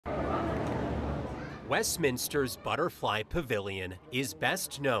Westminster's Butterfly Pavilion is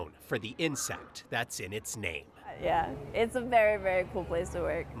best known for the insect that's in its name. Yeah, it's a very, very cool place to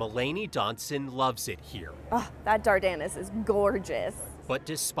work. Mulaney Dodson loves it here. Oh, that Dardanus is gorgeous. But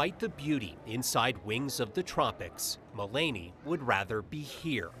despite the beauty inside Wings of the Tropics, Mulaney would rather be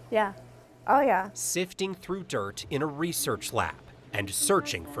here. Yeah. Oh, yeah. Sifting through dirt in a research lab and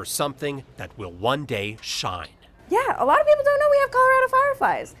searching for something that will one day shine. Yeah, a lot of people don't know we have Colorado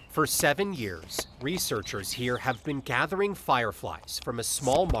fireflies. For 7 years, researchers here have been gathering fireflies from a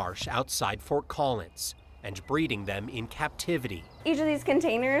small marsh outside Fort Collins and breeding them in captivity. Each of these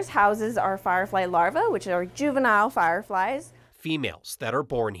containers houses our firefly larvae, which are juvenile fireflies. Females that are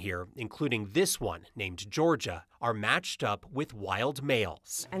born here, including this one named Georgia, are matched up with wild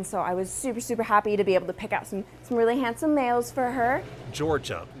males. And so I was super, super happy to be able to pick out some really handsome males for her.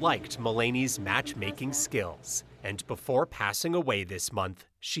 Georgia liked Mulaney's matchmaking skills, and before passing away this month,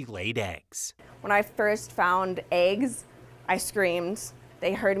 she laid eggs. When I first found eggs, I screamed.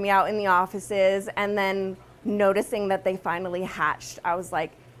 They heard me out in the offices, and then noticing that they finally hatched, I was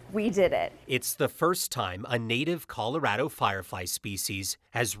like, we did it. It's the first time a native Colorado firefly species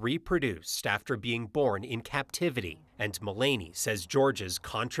has reproduced after being born in captivity, and Mulaney says Georgia's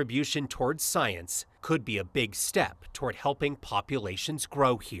contribution towards science could be a big step toward helping populations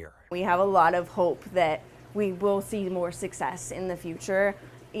grow here. We have a lot of hope that we will see more success in the future.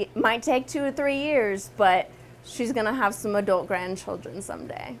 It might take 2 or 3 years, but she's gonna have some adult grandchildren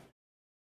someday.